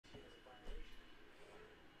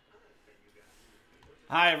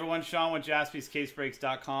Hi everyone, Sean with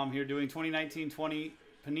JaspysCaseBreaks.com here doing 2019-20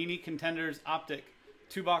 Panini Contenders Optic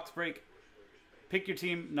 2-box break. Pick your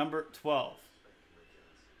team number 12.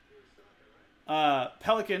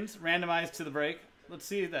 Pelicans randomized to the break. Let's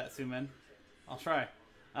see that, Suman. I'll try.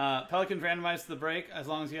 Pelicans randomized to the break as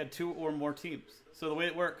long as you had 2 or more teams. So the way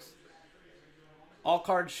it works, all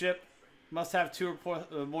cards ship, must have 2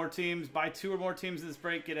 or more teams. Buy 2 or more teams in this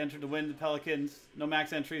break, get entered to win the Pelicans. No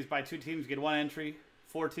max entries. Buy 2 teams, get 1 entry.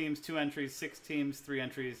 4 teams, 2 entries. 6 teams, 3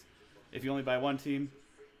 entries. If you only buy 1 team,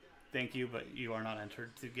 thank you, but you are not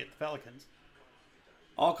entered to get the Pelicans.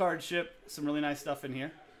 All cards ship. Some really nice stuff in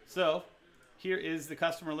here. So here is the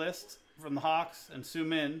customer list from the Hawks and Sue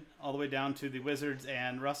Min all the way down to the Wizards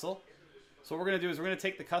and Russell. So what we're going to do is we're going to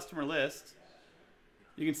take the customer list.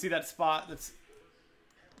 You can see that spot that's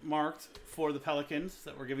marked for the Pelicans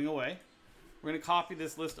that we're giving away. We're going to copy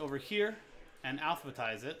this list over here and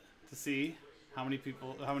alphabetize it to see how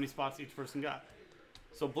many spots each person got.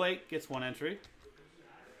 So Blake gets 1 entry.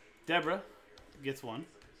 Deborah gets 1.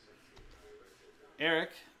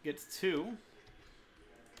 Eric gets 2.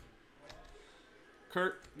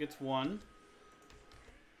 Kurt gets 1.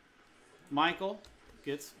 Michael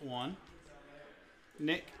gets 1.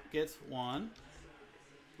 Nick gets 1.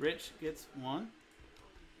 Rich gets 1.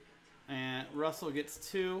 And Russell gets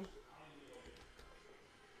 2.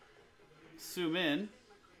 Sue Min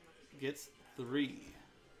gets 3.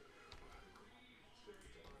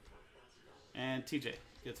 And TJ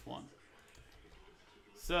gets 1.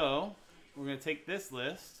 So we're going to take this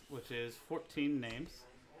list, which is 14 names,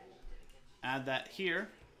 add that here,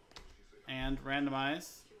 and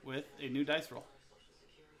randomize with a new dice roll.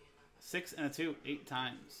 6 and a 2, 8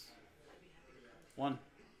 times. 1,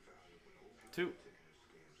 2,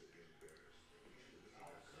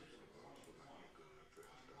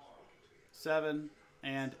 7,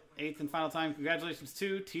 and 8th and final time. Congratulations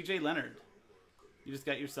to TJ Leonard. You just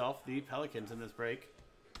got yourself the Pelicans in this break,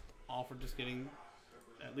 all for just getting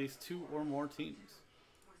at least 2 or more teams.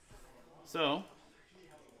 So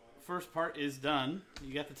first part is done.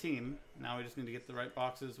 You got the team. Now we just need to get the right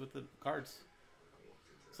boxes with the cards.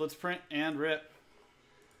 So let's print and rip.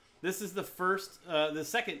 This is the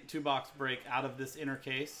second 2-box break out of this inner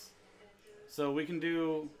case. So we can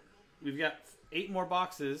do, we've got 8 more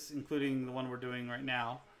boxes, including the one we're doing right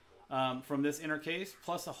now, from this inner case,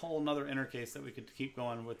 plus a whole nother inner case that we could keep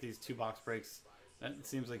going with these 2-box breaks. That it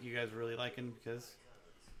seems like you guys are really liking because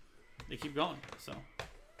they keep going. So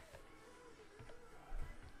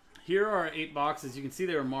here are our 8 boxes. You can see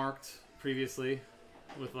they were marked previously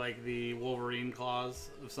with like the Wolverine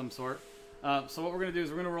claws of some sort. So what we're going to do is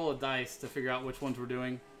we're going to roll a dice to figure out which ones we're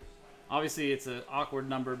doing. Obviously, it's an awkward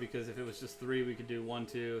number because if it was just 3, we could do 1,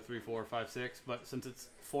 2, 3, 4, 5, 6. But since it's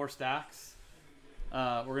 4 stacks,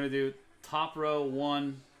 we're going to do top row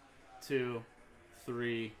 1, 2,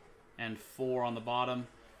 3, and 4 on the bottom.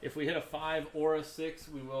 If we hit a 5 or a 6,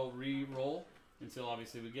 we will re-roll until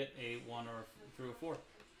obviously we get a 1 or through a 4.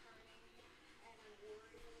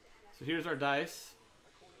 So here's our dice.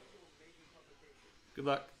 Good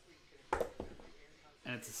luck.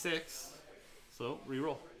 And it's a 6, so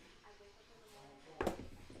re-roll.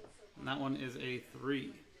 And that one is a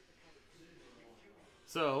 3.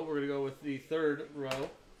 So we're going to go with the 3rd row.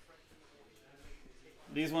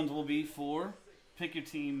 These ones will be for pick your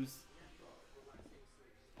teams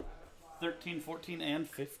 13, 14, and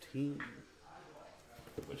 15.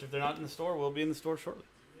 Which if they're not in the store, will be in the store shortly.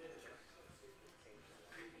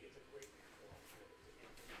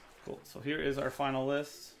 Cool. So here is our final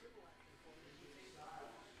list.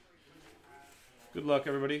 Good luck,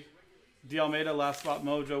 everybody. D. Almeida, last spot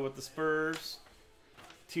mojo with the Spurs.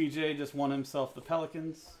 TJ just won himself the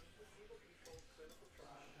Pelicans.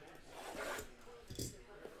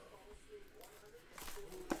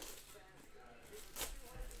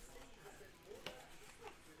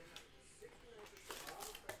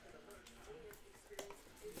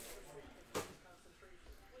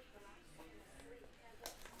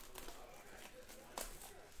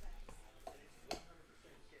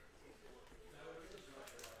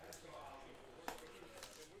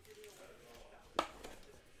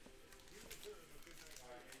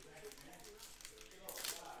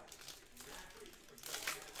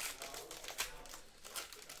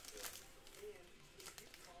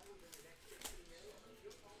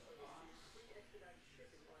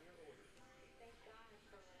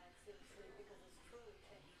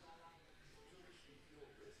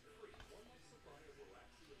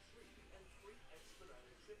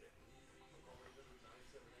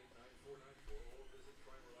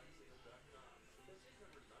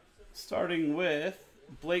 Starting with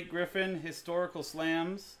Blake Griffin, Historical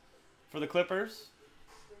Slams for the Clippers.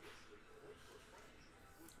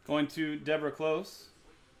 Going to Deborah Close.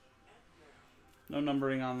 No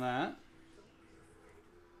numbering on that.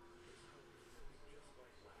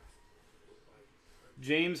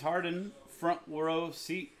 James Harden, front row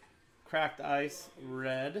seat, cracked ice,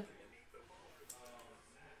 red.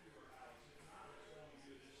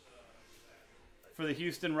 For the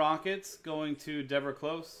Houston Rockets, going to Deborah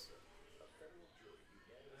Close.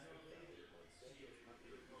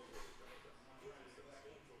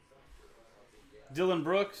 Dylan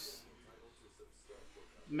Brooks,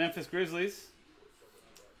 Memphis Grizzlies.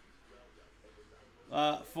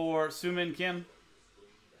 For Soomin Kim.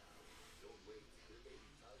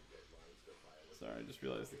 Sorry, I just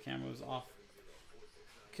realized the camera was off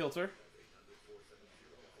kilter.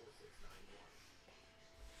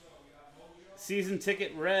 Season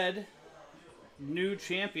ticket red, new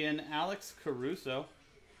champion Alex Caruso.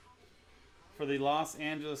 For the Los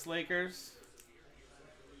Angeles Lakers,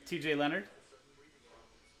 TJ Leonard.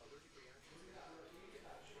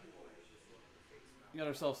 We got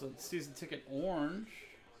ourselves a season ticket orange.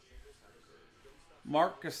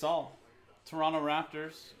 Mark Gasol, Toronto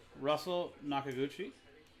Raptors, Russell Nakaguchi.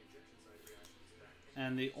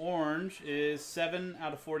 And the orange is 7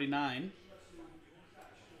 out of 49.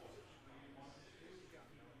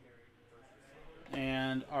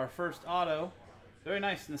 And our first auto, very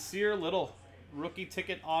nice, Nasir Little, rookie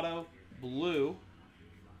ticket auto, blue.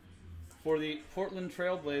 For the Portland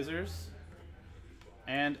Trail Blazers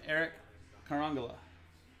and Eric Karangala.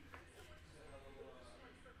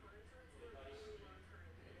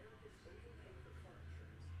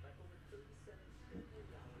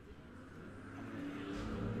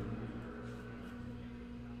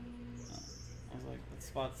 I was like,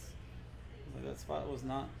 that spot was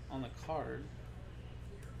not on the card.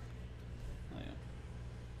 Oh, yeah.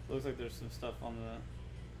 Looks like there's some stuff on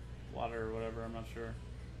the water or whatever, I'm not sure.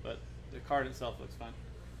 But the card itself looks fine.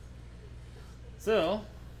 So,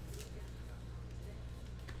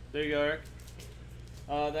 there you go, Eric.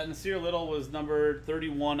 That Nasir Little was numbered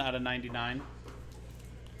 31 out of 99.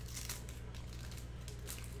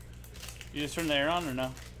 You just turned the air on or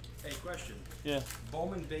no? Hey, question. Yeah.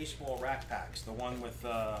 Bowman Baseball Rack Packs, the one with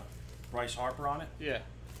Bryce Harper on it? Yeah.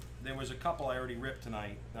 There was a couple I already ripped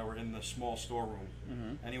tonight that were in the small storeroom.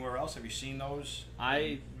 Mm-hmm. Anywhere else? Have you seen those?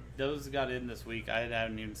 Those got in this week. I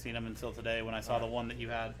hadn't even seen them until today when I saw the one that you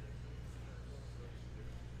had.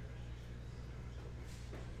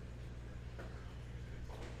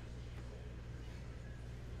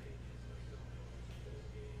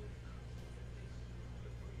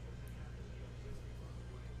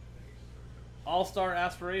 All-Star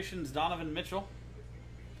Aspirations, Donovan Mitchell.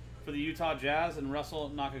 For the Utah Jazz and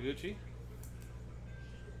Russell Nakaguchi.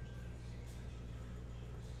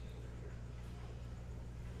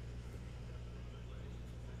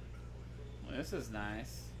 Well, this is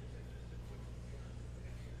nice.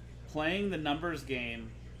 Playing the numbers game,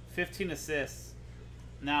 15 assists.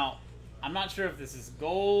 Now, I'm not sure if this is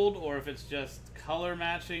gold or if it's just color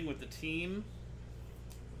matching with the team.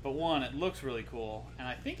 But one, it looks really cool. And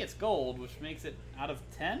I think it's gold, which makes it out of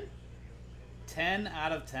 10? 10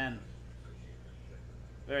 out of 10.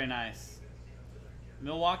 Very nice.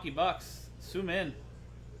 Milwaukee Bucks. Zoom in.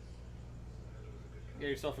 Get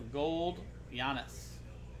yourself a gold Giannis.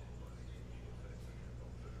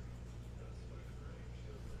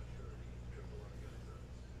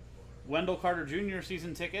 Wendell Carter Jr.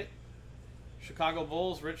 season ticket. Chicago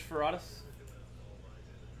Bulls, Rich Ferratus.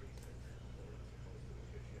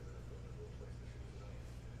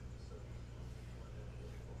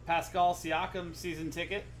 Pascal Siakam season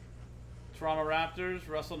ticket. Toronto Raptors,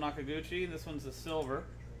 Russell Nakaguchi. This one's a silver.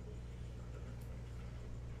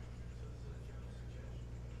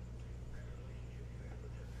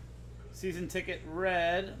 Season ticket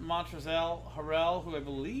red, Montrezl Harrell, who I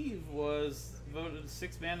believe was voted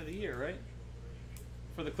 6th man of the year, right?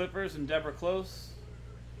 For the Clippers and Deborah Close.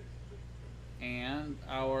 And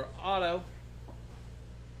our auto,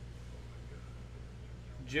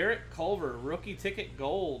 Jarrett Culver, rookie ticket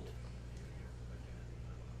gold.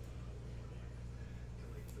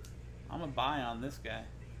 I'm going to buy on this guy.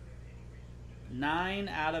 9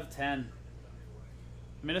 out of 10.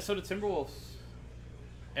 Minnesota Timberwolves.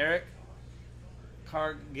 Eric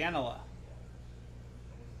Karganala,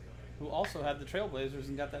 who also had the Trailblazers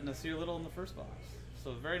and got that Nasir Little in the first box.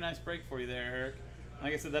 So very nice break for you there, Eric.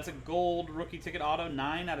 Like I said, that's a gold rookie ticket auto,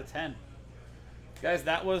 9 out of 10. Guys,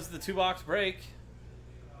 that was the 2-box break.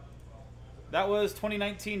 That was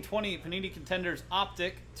 2019-20 Panini Contenders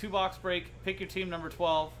Optic 2-box break. Pick your team number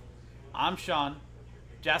 12. I'm Sean.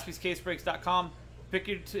 JaspysCaseBreaks.com. Pick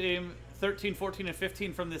your team 13, 14, and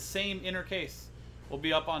 15 from this same inner case. Will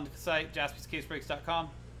be up on the site, JaspysCaseBreaks.com.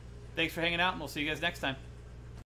 Thanks for hanging out, and we'll see you guys next time.